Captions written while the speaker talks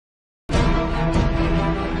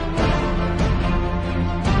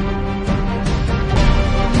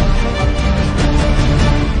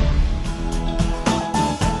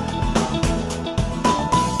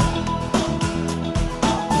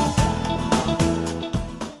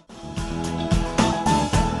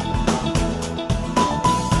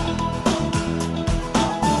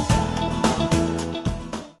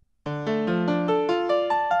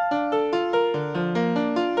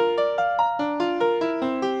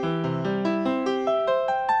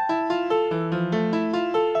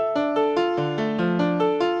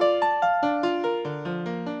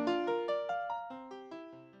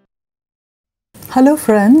Hello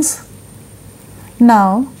friends,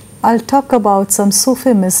 now I'll talk about some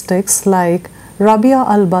Sufi mystics like Rabia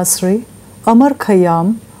al-Basri, Amar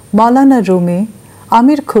Khayyam, Maulana Rumi,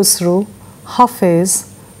 Amir Khusro,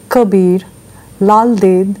 Hafiz, Kabir, Lal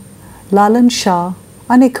Ded, Lalan Shah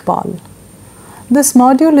and Iqbal. This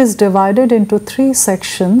module is divided into 3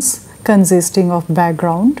 sections consisting of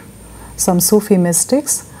background, some Sufi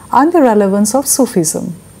mystics and the relevance of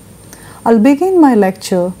Sufism. I'll begin my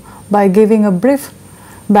lecture by giving a brief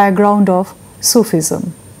background of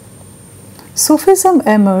Sufism. Sufism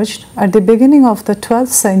emerged at the beginning of the 12th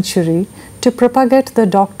century to propagate the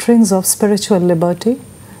doctrines of spiritual liberty,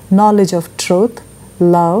 knowledge of truth,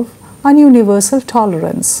 love, and universal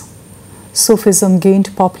tolerance. Sufism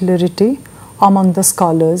gained popularity among the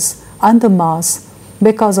scholars and the mass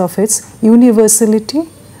because of its universality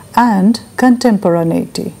and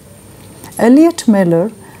contemporaneity. Elliot Miller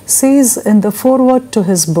says in the foreword to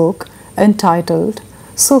his book entitled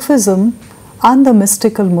Sufism and the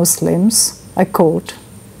Mystical Muslims, I quote,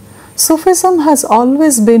 "Sufism has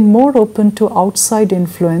always been more open to outside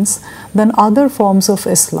influence than other forms of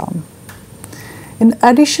Islam. In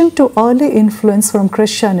addition to early influence from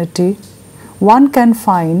Christianity, one can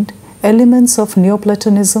find elements of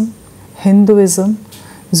Neoplatonism, Hinduism,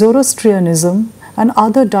 Zoroastrianism, and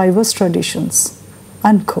other diverse traditions."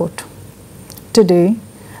 Unquote. Today,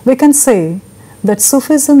 we can say that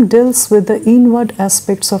Sufism deals with the inward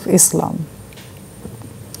aspects of Islam.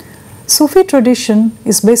 Sufi tradition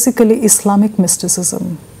is basically Islamic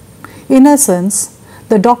mysticism. In essence,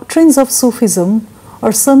 the doctrines of Sufism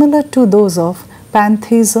are similar to those of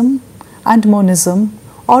pantheism and monism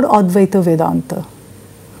or Advaita Vedanta.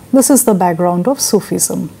 This is the background of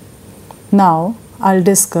Sufism. Now, I'll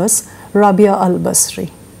discuss Rabia al-Basri.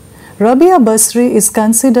 Rabia Basri is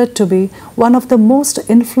considered to be one of the most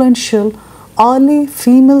influential early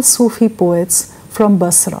female Sufi poets from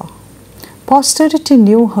Basra. Posterity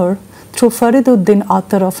knew her through Fariduddin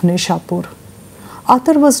Attar of Nishapur.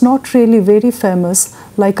 Attar was not really very famous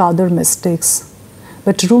like other mystics,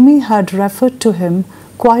 but Rumi had referred to him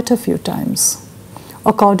quite a few times.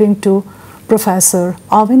 According to Professor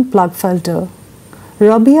Arvind Plagfelder,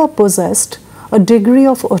 Rabia possessed a degree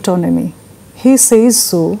of autonomy. He says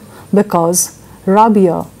so because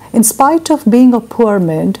Rabia, in spite of being a poor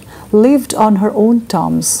maid, lived on her own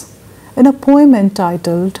terms. In a poem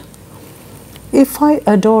entitled, "If I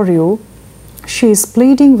adore you," she is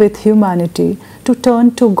pleading with humanity to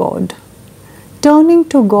turn to God. Turning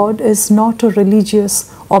to God is not a religious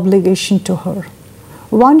obligation to her.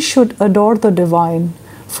 One should adore the divine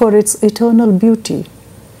for its eternal beauty.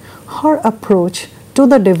 Her approach to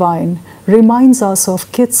the divine reminds us of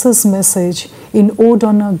Keats's message in Ode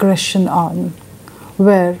on a Grecian Urn,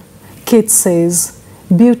 where Keats says,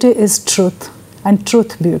 "Beauty is truth and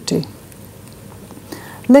truth beauty."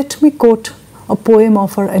 Let me quote a poem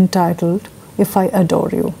of her entitled, "If I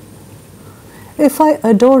Adore You." "If I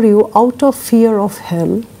adore you out of fear of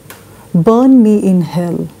hell, burn me in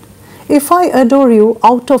hell. If I adore you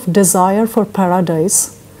out of desire for paradise,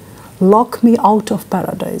 lock me out of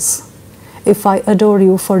paradise. If I adore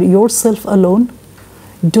you for yourself alone,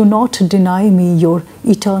 do not deny me your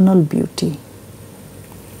eternal beauty."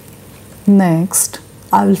 Next,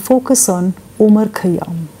 I will focus on Omar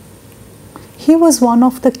Khayyam. He was one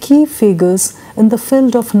of the key figures in the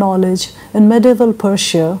field of knowledge in medieval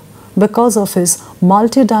Persia because of his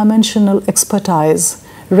multidimensional expertise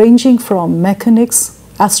ranging from mechanics,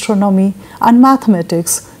 astronomy, and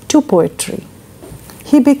mathematics to poetry.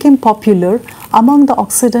 He became popular among the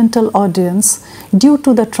Occidental audience due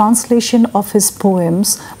to the translation of his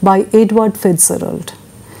poems by Edward Fitzgerald.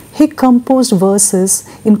 He composed verses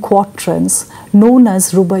in quatrains known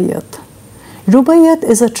as rubaiyat. Rubaiyat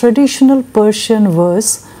is a traditional Persian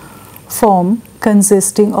verse form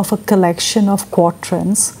consisting of a collection of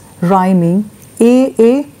quatrains rhyming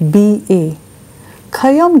A, B, A.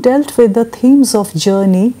 Khayyam dealt with the themes of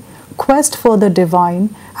journey, quest for the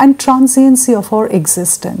divine, and transiency of our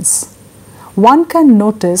existence. one can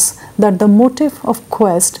notice that the motive of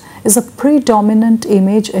quest is a predominant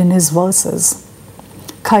image in his verses.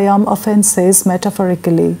 Khayyam often says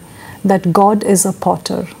metaphorically that God is a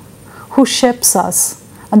potter who shapes us,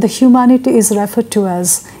 and the humanity is referred to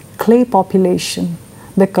as clay population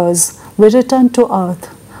because we return to earth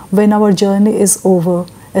when our journey is over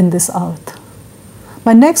in this earth.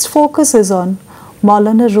 My next focus is on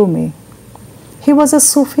Maulana Rumi. He was a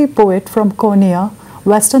Sufi poet from Konya,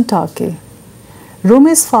 Western Turkey.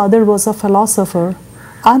 Rumi's father was a philosopher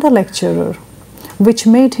and a lecturer, which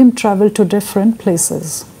made him travel to different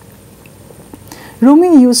places.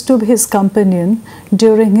 Rumi used to be his companion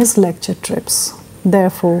during his lecture trips.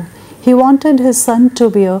 Therefore, he wanted his son to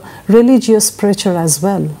be a religious preacher as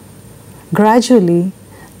well. Gradually,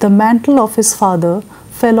 the mantle of his father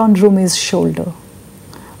fell on Rumi's shoulder.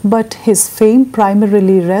 But his fame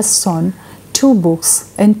primarily rests on two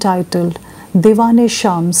books entitled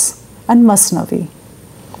Diwan-e-Shams and Masnavi.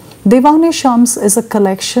 Diwan-e-Shams is a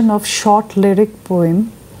collection of short lyric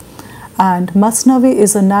poems, and Masnavi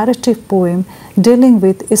is a narrative poem dealing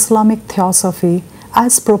with Islamic theosophy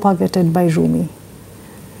as propagated by Rumi.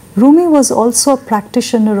 Rumi was also a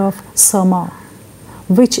practitioner of Sama,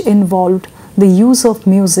 which involved the use of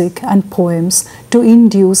music and poems to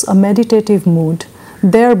induce a meditative mood.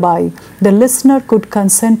 Thereby, the listener could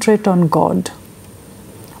concentrate on God.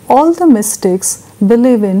 All the mystics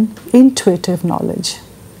believe in intuitive knowledge.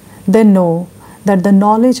 They know that the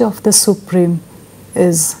knowledge of the Supreme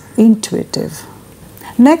is intuitive.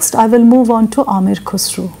 Next, I will move on to Amir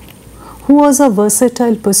Khusro, who was a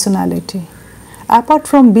versatile personality. Apart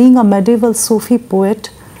from being a medieval Sufi poet,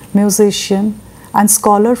 musician, and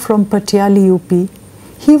scholar from Patiali, UP,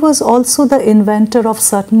 he was also the inventor of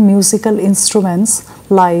certain musical instruments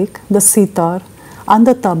like the sitar and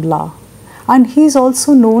the tabla, and he is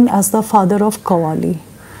also known as the father of Qawwali,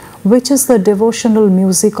 which is the devotional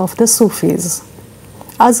music of the Sufis.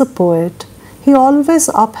 As a poet, he always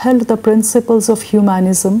upheld the principles of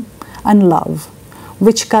humanism and love,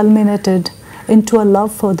 which culminated into a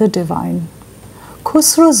love for the divine.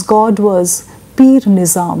 Khusro's god was Pir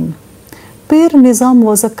Nizam. Pir Nizam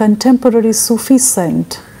was a contemporary Sufi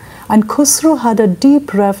saint, and Khusro had a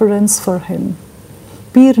deep reverence for him.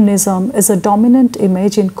 Pir Nizam is a dominant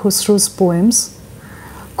image in Khusro's poems.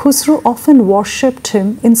 Khusro often worshipped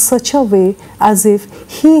him in such a way as if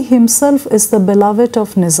he himself is the beloved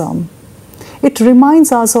of Nizam. It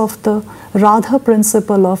reminds us of the Radha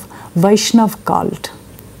principle of Vaishnav cult.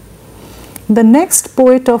 The next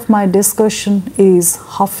poet of my discussion is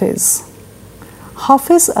Hafiz.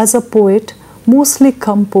 Hafiz, as a poet, mostly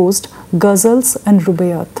composed ghazals and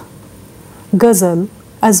rubaiyat. Ghazal,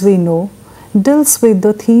 as we know, deals with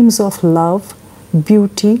the themes of love,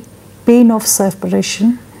 beauty, pain of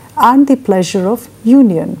separation, and the pleasure of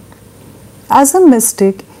union. As a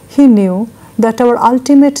mystic, he knew that our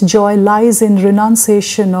ultimate joy lies in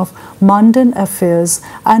renunciation of mundane affairs,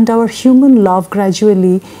 and our human love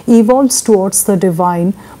gradually evolves towards the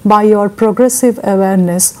divine by our progressive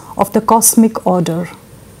awareness of the cosmic order.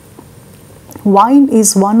 Wine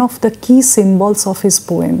is one of the key symbols of his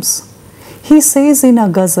poems. He says in a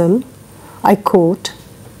ghazal, I quote,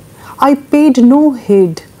 I paid no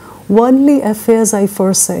heed, worldly affairs I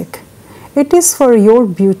forsake. It is for your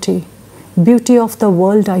beauty, beauty of the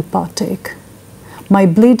world I partake. My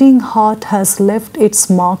bleeding heart has left its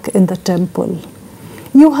mark in the temple.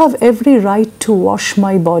 You have every right to wash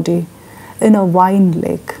my body in a wine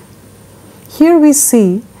lake. Here we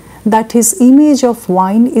see that his image of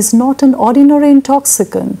wine is not an ordinary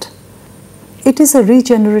intoxicant. It is a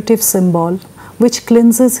regenerative symbol which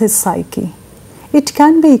cleanses his psyche. It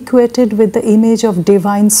can be equated with the image of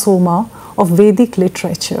divine Soma of Vedic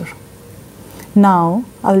literature. Now,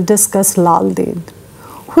 I will discuss Lal Ded,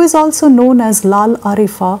 who is also known as Lal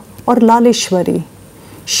Arifa or Laleshwari.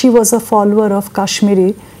 She was a follower of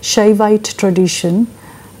Kashmiri Shaivite tradition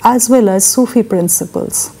as well as Sufi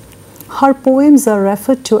principles. Her poems are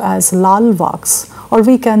referred to as Lal Vaks, or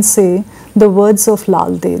we can say the words of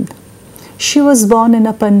Lal Ded. She was born in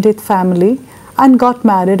a Pandit family and got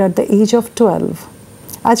married at the age of 12.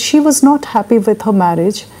 As she was not happy with her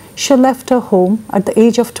marriage, she left her home at the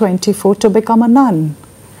age of 24 to become a nun.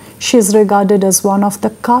 She is regarded as one of the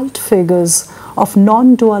cult figures of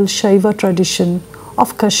non-dual Shaiva tradition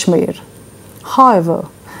of Kashmir. However,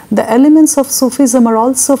 the elements of Sufism are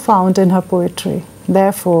also found in her poetry.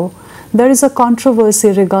 Therefore, there is a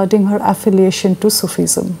controversy regarding her affiliation to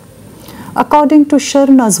Sufism. According to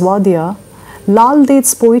Shahnaz Wadia, Lal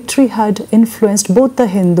Ded's poetry had influenced both the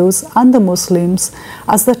Hindus and the Muslims,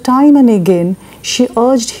 as the time and again she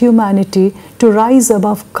urged humanity to rise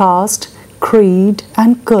above caste, creed,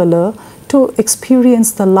 and color to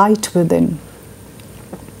experience the light within.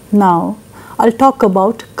 Now, I'll talk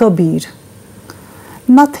about Kabir.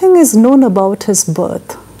 Nothing is known about his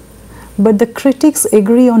birth, but the critics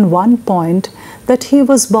agree on one point, that he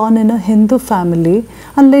was born in a Hindu family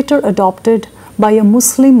and later adopted by a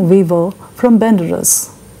Muslim weaver from Benares.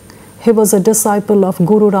 He was a disciple of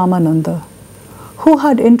Guru Ramananda, who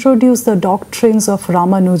had introduced the doctrines of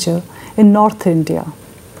Ramanuja in North India.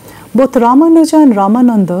 Both Ramanuja and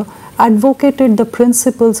Ramananda advocated the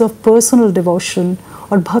principles of personal devotion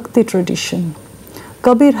or bhakti tradition.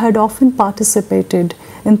 Kabir had often participated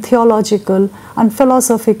in theological and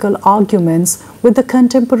philosophical arguments with the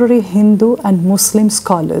contemporary Hindu and Muslim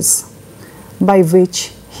scholars, by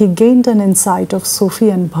which he gained an insight of Sufi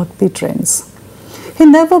and bhakti trends. He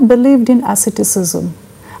never believed in asceticism.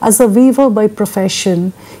 As a weaver by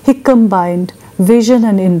profession, he combined vision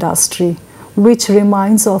and industry, which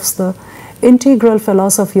reminds us of the integral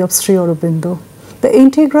philosophy of Sri Aurobindo. The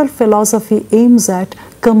integral philosophy aims at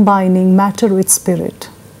combining matter with spirit.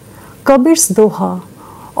 Kabir's Doha,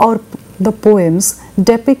 or the poems,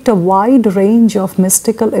 depict a wide range of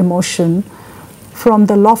mystical emotion, from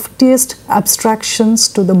the loftiest abstractions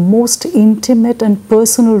to the most intimate and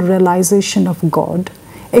personal realization of God,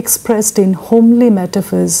 expressed in homely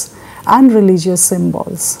metaphors and religious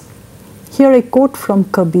symbols. Here a quote from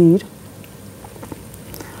Kabir: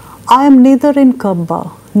 I am neither in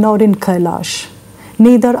Kaaba nor in Kailash,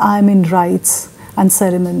 neither I am in rites and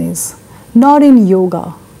ceremonies, nor in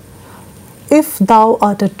yoga. If thou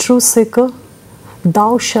art a true seeker,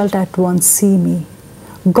 thou shalt at once see me.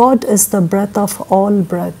 God is the breath of all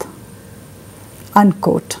breath.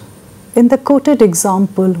 Unquote. In the quoted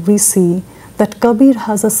example, we see that Kabir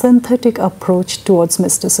has a synthetic approach towards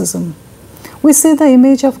mysticism. We see the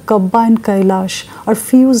image of Kaaba and Kailash are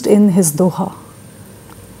fused in his Doha.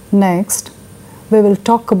 Next, we will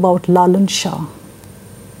talk about Lalan Shah.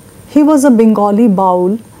 He was a Bengali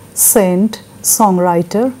baul, saint,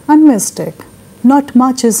 songwriter, and mystic. Not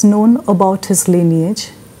much is known about his lineage.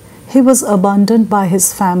 He was abandoned by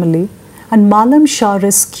his family, and Malam Shah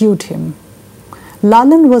rescued him.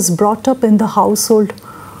 Lalan was brought up in the household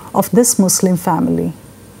of this Muslim family.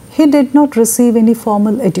 He did not receive any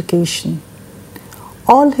formal education.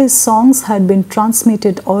 All his songs had been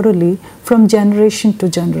transmitted orally from generation to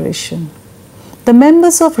generation. The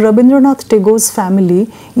members of Rabindranath Tagore's family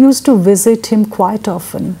used to visit him quite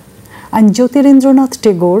often, and Jyotirindranath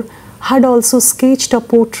Tagore had also sketched a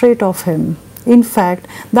portrait of him. In fact,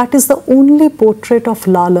 that is the only portrait of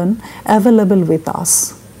Lalan available with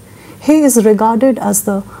us. He is regarded as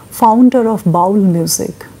the founder of baul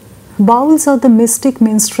music. Bauls are the mystic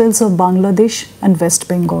minstrels of Bangladesh and West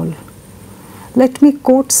Bengal. Let me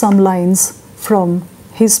quote some lines from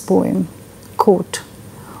his poem. Quote,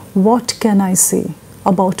 what can I say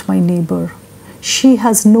about my neighbor? She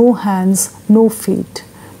has no hands, no feet,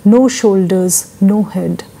 no shoulders, no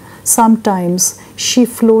head. Sometimes she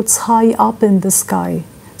floats high up in the sky,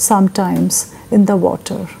 sometimes in the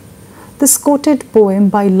water. This quoted poem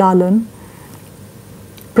by Lalan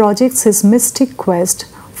projects his mystic quest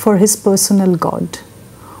for his personal God,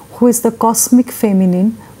 who is the cosmic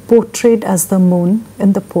feminine portrayed as the moon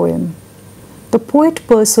in the poem. The poet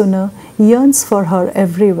persona yearns for her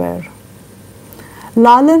everywhere.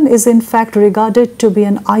 Lalan is in fact regarded to be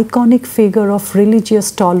an iconic figure of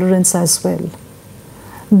religious tolerance as well.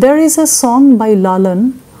 There is a song by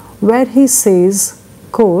Lalan where he says,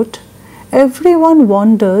 quote, everyone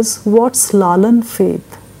wonders what's Lalan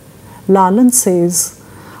faith. Lalan says,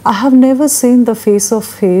 I have never seen the face of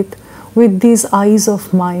faith with these eyes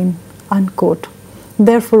of mine, unquote.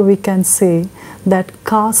 Therefore, we can say that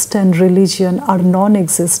caste and religion are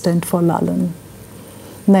non-existent for Lalan.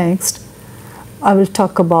 Next, I will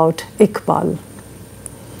talk about Iqbal.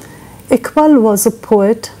 Iqbal was a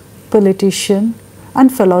poet, politician,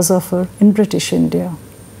 and philosopher in British India.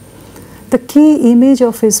 The key image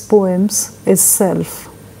of his poems is self.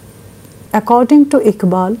 According to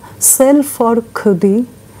Iqbal, self or khudi,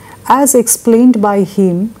 as explained by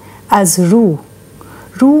him as Ruh.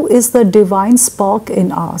 Ruh is the divine spark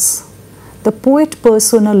in us. The poet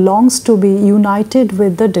persona longs to be united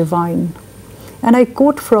with the divine. And I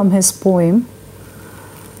quote from his poem,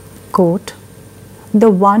 quote, the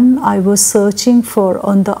one I was searching for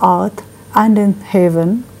on the earth and in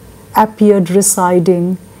heaven appeared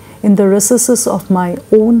residing in the recesses of my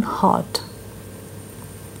own heart.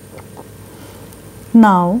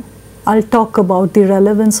 Now, I'll talk about the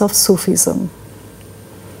relevance of Sufism.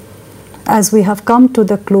 As we have come to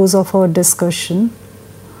the close of our discussion,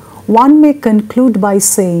 one may conclude by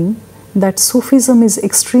saying that Sufism is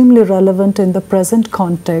extremely relevant in the present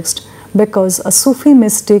context because a Sufi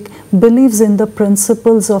mystic believes in the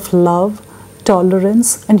principles of love,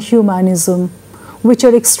 tolerance, and humanism, which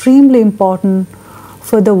are extremely important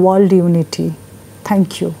for the world unity.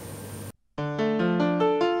 Thank you.